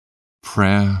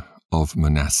Prayer of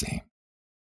Manasseh.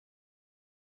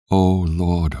 O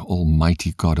Lord,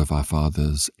 almighty God of our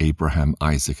fathers, Abraham,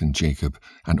 Isaac, and Jacob,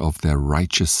 and of their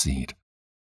righteous seed,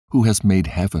 who has made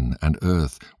heaven and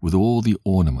earth with all the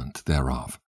ornament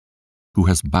thereof, who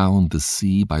has bound the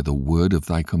sea by the word of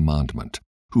thy commandment,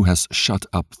 who has shut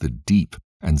up the deep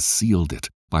and sealed it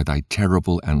by thy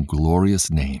terrible and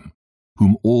glorious name,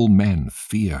 whom all men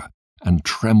fear and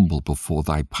tremble before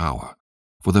thy power,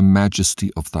 for the majesty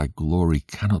of thy glory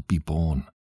cannot be borne,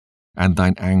 and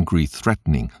thine angry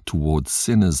threatening toward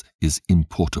sinners is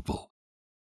importable.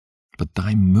 But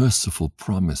thy merciful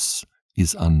promise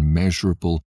is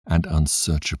unmeasurable and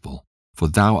unsearchable, for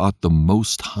thou art the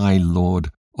Most High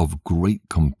Lord, of great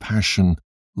compassion,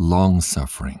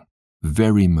 long-suffering,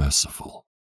 very merciful,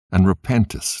 and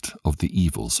repentest of the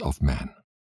evils of men.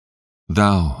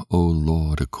 Thou, O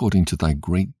Lord, according to thy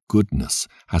great goodness,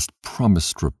 hast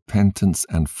promised repentance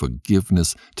and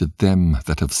forgiveness to them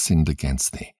that have sinned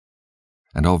against thee,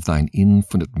 and of thine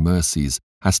infinite mercies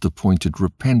hast appointed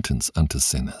repentance unto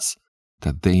sinners,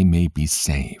 that they may be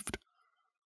saved.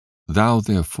 Thou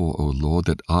therefore, O Lord,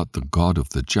 that art the God of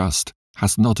the just,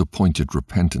 hast not appointed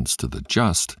repentance to the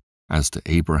just, as to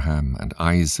Abraham and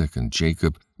Isaac and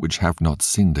Jacob, which have not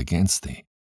sinned against thee.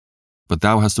 But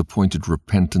thou hast appointed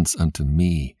repentance unto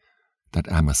me, that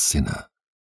am a sinner.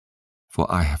 For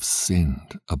I have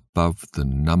sinned above the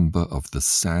number of the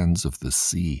sands of the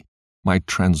sea. My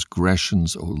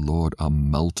transgressions, O Lord, are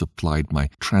multiplied, my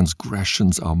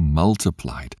transgressions are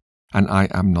multiplied, and I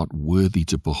am not worthy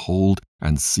to behold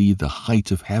and see the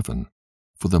height of heaven,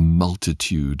 for the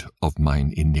multitude of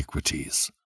mine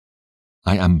iniquities.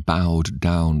 I am bowed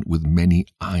down with many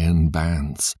iron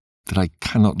bands, that I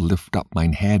cannot lift up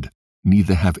mine head,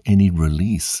 neither have any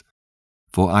release.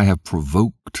 For I have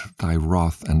provoked thy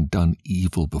wrath and done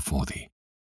evil before thee.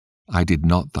 I did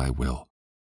not thy will,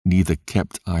 neither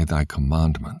kept I thy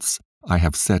commandments. I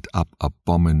have set up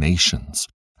abominations,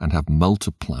 and have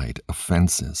multiplied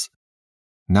offenses.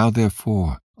 Now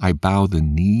therefore I bow the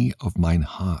knee of mine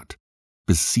heart,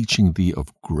 beseeching thee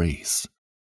of grace.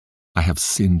 I have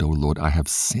sinned, O Lord, I have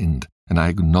sinned, and I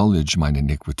acknowledge mine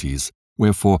iniquities.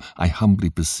 Wherefore I humbly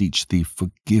beseech thee,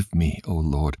 forgive me, O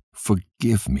Lord,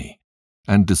 forgive me,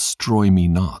 and destroy me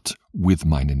not with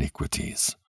mine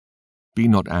iniquities. Be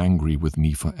not angry with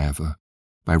me forever,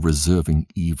 by reserving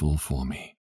evil for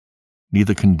me.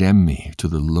 Neither condemn me to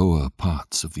the lower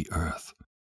parts of the earth.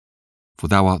 For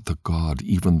thou art the God,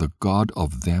 even the God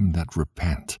of them that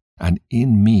repent, and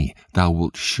in me thou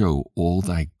wilt show all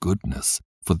thy goodness,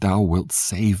 for thou wilt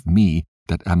save me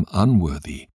that am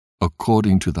unworthy,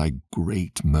 according to thy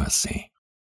great mercy.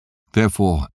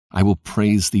 Therefore I will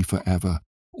praise thee forever,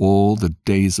 all the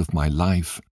days of my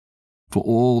life, for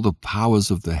all the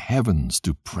powers of the heavens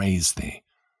do praise thee,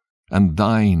 and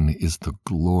thine is the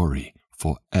glory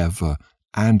forever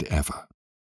and ever.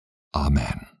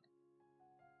 Amen.